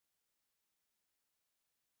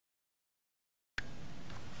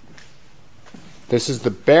This is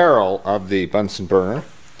the barrel of the Bunsen burner.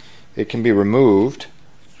 It can be removed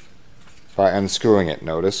by unscrewing it.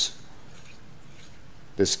 Notice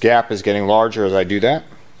this gap is getting larger as I do that.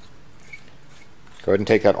 Go ahead and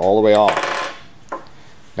take that all the way off.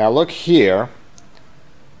 Now look here.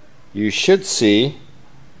 You should see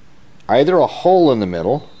either a hole in the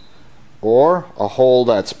middle or a hole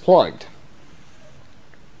that's plugged.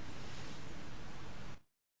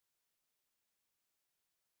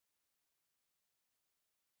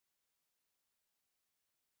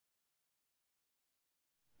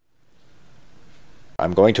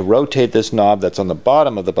 I'm going to rotate this knob that's on the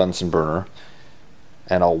bottom of the Bunsen burner,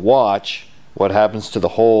 and I'll watch what happens to the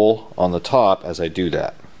hole on the top as I do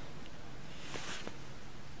that.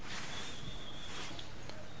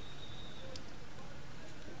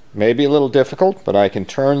 Maybe a little difficult, but I can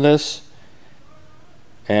turn this,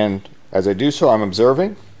 and as I do so I'm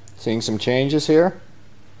observing, seeing some changes here.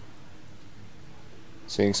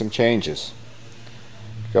 Seeing some changes.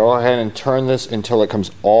 Go ahead and turn this until it comes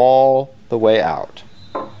all the way out.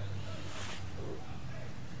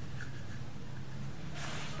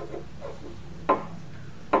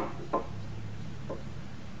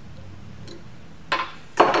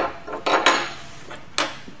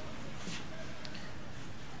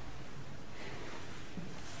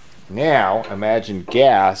 Now imagine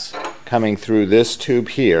gas coming through this tube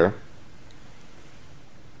here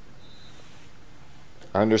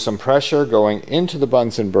under some pressure going into the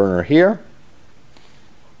Bunsen burner here.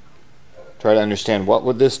 Try to understand, what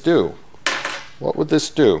would this do? What would this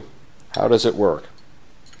do? How does it work?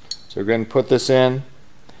 So we're going to put this in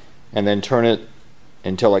and then turn it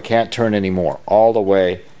until it can't turn anymore, all the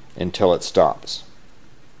way until it stops.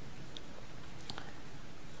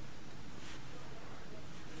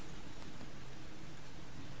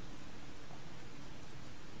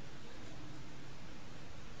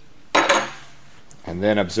 And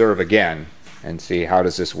then observe again and see, how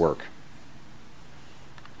does this work.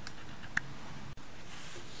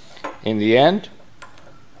 In the end,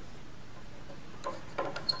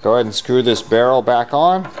 go ahead and screw this barrel back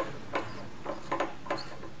on.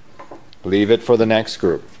 Leave it for the next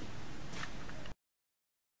group.